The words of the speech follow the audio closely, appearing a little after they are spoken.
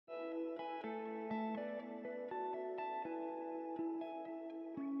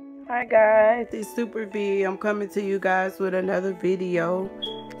Hi guys, it's Super V. I'm coming to you guys with another video.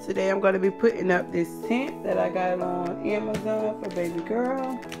 Today I'm going to be putting up this tent that I got on Amazon for baby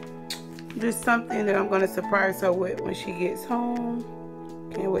girl. Just something that I'm going to surprise her with when she gets home.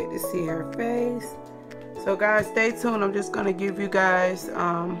 Can't wait to see her face. So guys, stay tuned. I'm just going to give you guys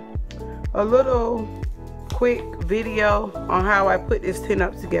a little quick video on how I put this tent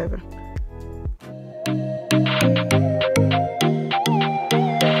up together.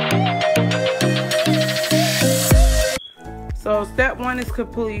 So step one is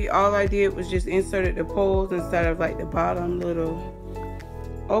complete. All I did was just inserted the poles instead of like the bottom little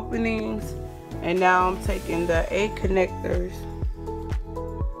openings. And now I'm taking the A connectors.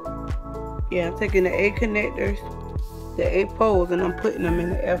 Yeah, I'm taking the A connectors, the A poles, and I'm putting them in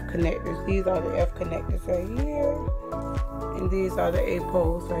the F connectors. These are the F connectors right here. And these are the A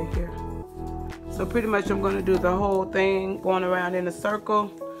poles right here. So pretty much I'm going to do the whole thing going around in a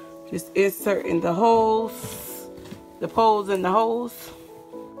circle. Just inserting the holes. The poles in the holes.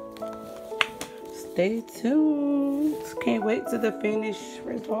 Stay tuned. Can't wait to the finished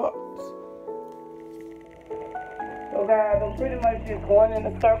results. So guys, I'm pretty much just going in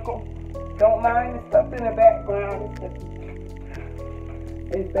a circle. Don't mind the stuff in the background.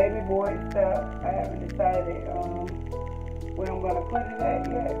 It's baby boy stuff. I haven't decided where I'm gonna put it at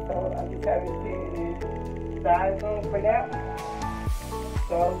yet. So I just have it sitting in side room for now.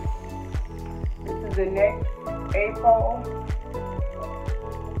 So this is the next A pole.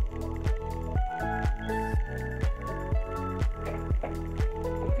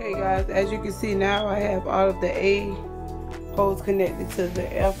 Okay guys, as you can see now I have all of the A poles connected to the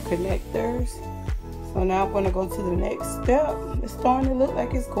F connectors. So now I'm going to go to the next step. It's starting to look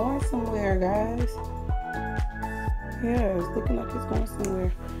like it's going somewhere, guys. Yeah, it's looking like it's going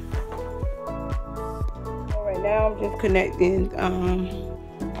somewhere. Alright, now I'm just connecting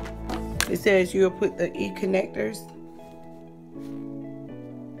it says you'll put the E connectors.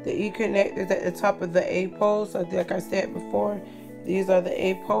 The E connectors at the top of the A pole. So like I said before, these are the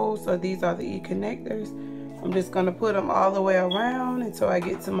A poles, so these are the E connectors. I'm just going to put them all the way around until I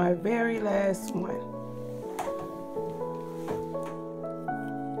get to my very last one.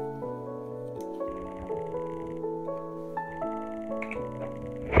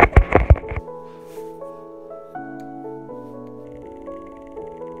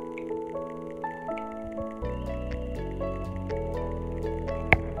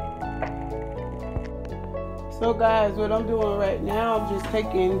 So guys, what I'm doing right now, I'm just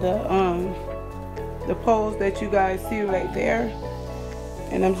taking the poles that you guys see right there,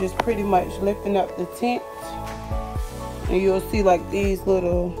 and I'm just pretty much lifting up the tent, and you'll see like these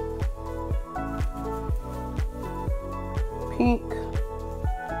little pink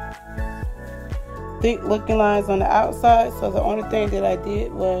thick looking lines on the outside. So the only thing that I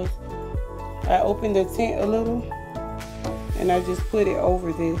did was I opened the tent a little and I just put it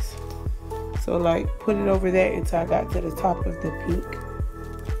over this. So like put it over there until I got to the top of the pink.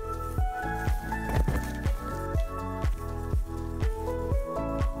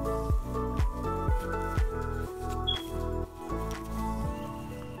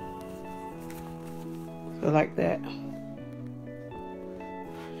 So like that.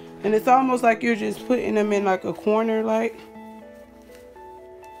 And it's almost like you're just putting them in like a corner, like,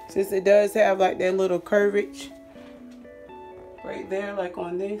 since it does have like that little curvage right there, like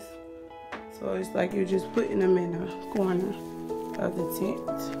on this. So it's like you're just putting them in a corner of the tent.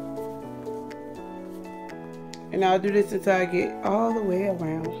 And I'll do this until I get all the way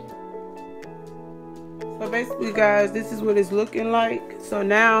around. So basically guys, this is what it's looking like. So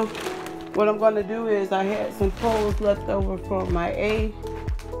now what I'm going to do is I had some poles left over from my A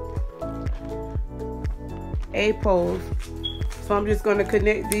poles. So I'm just going to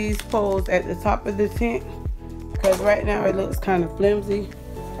connect these poles at the top of the tent, because right now it looks kind of flimsy.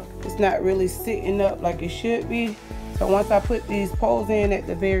 It's not really sitting up like it should be. So once I put these poles in at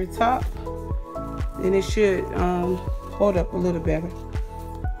the very top, then it should hold up a little better.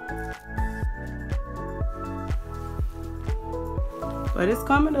 But it's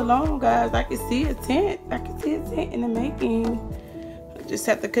coming along, guys. I can see a tent. I can see a tent in the making. I just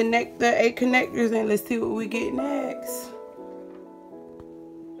have to connect the A connectors and let's see what we get next.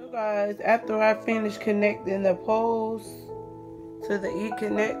 So guys, after I finish connecting the poles to the E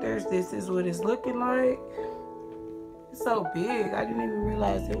connectors, this is what it's looking like. It's so big. I didn't even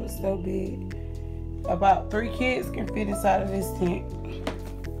realize it was so big. About 3 kids can fit inside of this tent.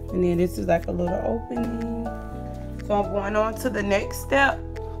 And then this is like a little opening. So I'm going on to the next step.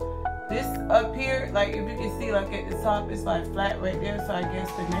 this up here, like if you can see, like at the top, it's like flat right there. So I guess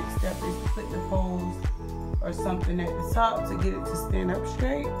the next step is to put the poles or something at the top to get it to stand up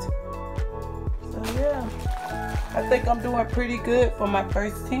straight. So yeah, I think I'm doing pretty good for my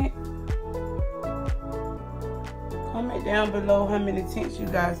first tent. Comment down below how many tents you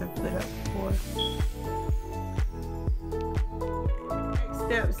guys have put up before. Next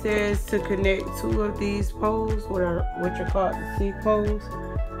step says to connect 2 of these poles, what are called the C poles,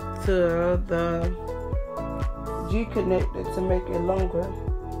 to the G connector to make it longer.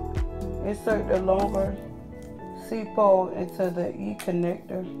 Insert the longer C pole into the E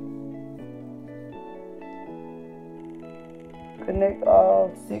connector. Connect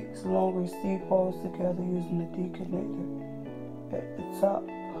all 6 longer C poles together using the D connector at the top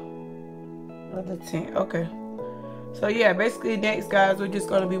of the tent. Okay. So yeah, basically next, guys, we're just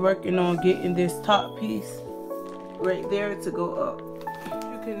going to be working on getting this top piece right there to go up.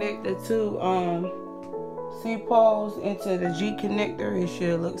 You connect the 2 C poles into the G connector. It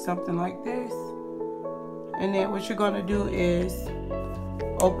should look something like this. And then what you're going to do is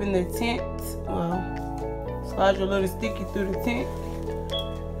open the tent. Slide your little sticky through the tent.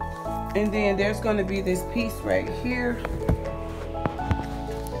 And then there's going to be this piece right here.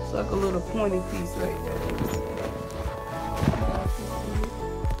 It's like a little pointy piece right there.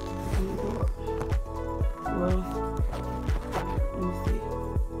 Well, let me see.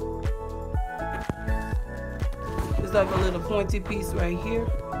 It's like a little pointy piece right here.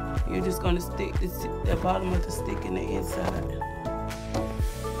 You're just going to stick the bottom of the stick in the inside.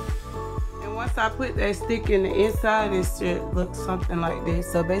 Once I put that stick in the inside, it should look something like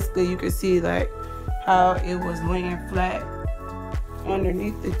this. So basically you can see like how it was laying flat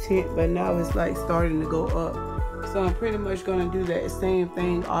underneath the tent, but now it's like starting to go up. So I'm pretty much going to do that same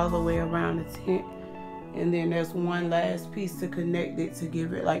thing all the way around the tent. And then there's one last piece to connect it to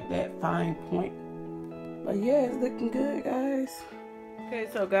give it like that fine point. But yeah, it's looking good, guys. Okay,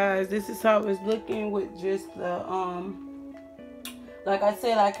 so guys, this is how it's looking with just the like I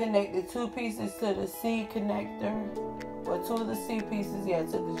said, I connected 2 pieces to the C connector, or 2 of the C pieces, yeah,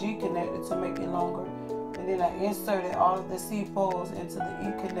 to the G connector to make it longer. And then I inserted all of the C poles into the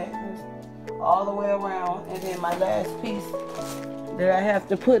E connectors all the way around. And then my last piece that I have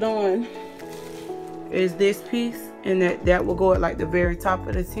to put on is this piece, and that will go at like the very top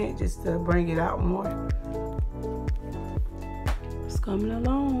of the tent just to bring it out more. It's coming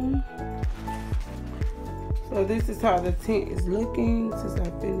along. So this is how the tent is looking since I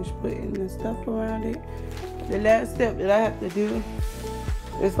finished putting the stuff around it. The last step that I have to do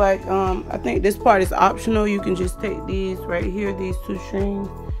is like, I think this part is optional. You can just take these right here, these 2 strings,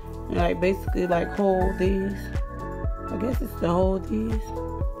 and like basically like hold these. I guess it's to hold these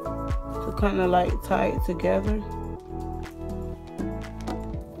to kind of like tie it together.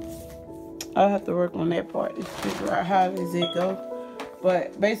 I'll have to work on that part to figure out how does it go.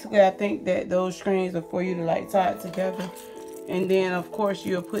 But basically, I think that those strings are for you to like tie it together. And then, of course,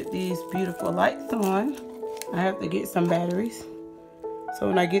 you'll put these beautiful lights on. I have to get some batteries. So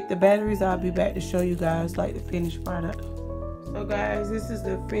when I get the batteries, I'll be back to show you guys like the finished product. So guys, this is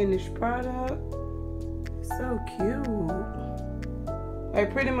the finished product. It's so cute.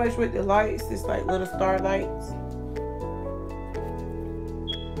 Like pretty much with the lights, it's like little star lights.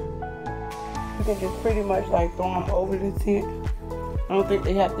 You can just pretty much like throw them over the tent. I don't think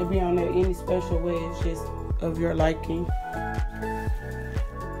they have to be on there any special way. It's just of your liking.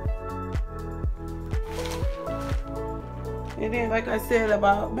 And then, like I said,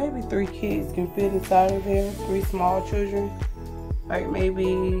 about maybe 3 kids can fit inside of there. 3 small children. Like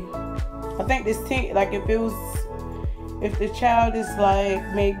maybe, I think this tent, like if the child is like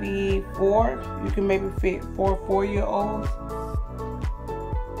maybe 4, you can maybe fit 4 4-year-olds.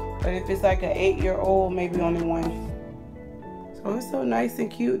 But if it's like an 8-year-old, maybe only 1. So it's so nice and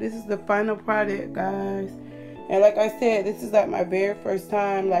cute. This is the final product, guys. And like I said, this is like my very first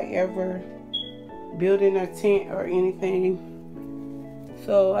time like ever building a tent or anything.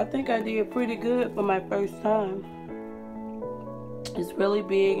 So I think I did pretty good for my first time. It's really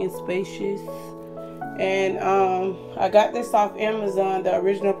big and spacious. And I got this off Amazon. The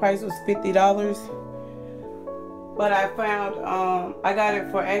original price was $50. But I found, I got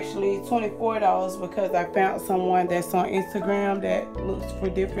it for actually $24 because I found someone that's on Instagram that looks for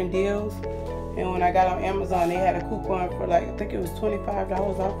different deals. And when I got on Amazon, they had a coupon for like, I think it was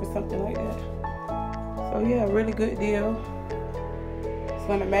 $25 off or something like that. So yeah, really good deal. It's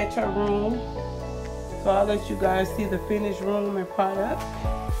gonna match our room. So I'll let you guys see the finished room and product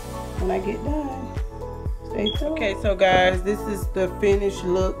when I get done. Stay tuned. Okay, so guys, this is the finished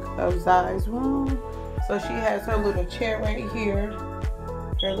look of Zai's room. So she has her little chair right here.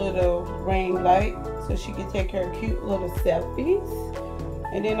 her little ring light so she can take her cute little selfies.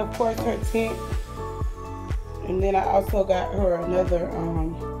 And then of course her tent. And then I also got her another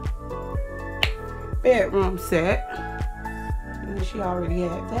bedroom set. And she already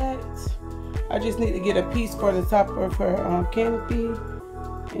had that. I just need to get a piece for the top of her canopy.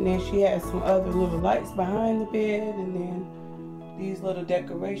 And then she has some other little lights behind the bed. And then these little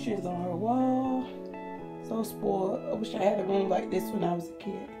decorations on her wall. So spoiled. I wish I had a room like this when I was a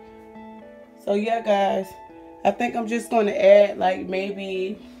kid. So yeah, guys, I think I'm just going to add like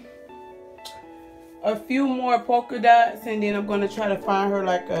maybe a few more polka dots, and then I'm going to try to find her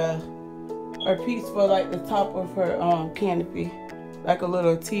like a piece for like the top of her canopy, like a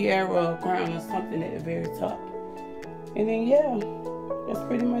little tiara crown or something at the very top. And then yeah, that's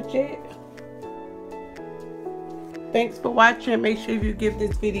pretty much it. Thanks for watching. Make sure you give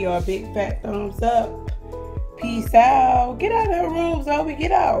this video a big fat thumbs up. Peace out. Get out of her room, Zoe.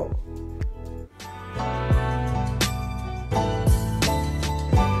 Get out.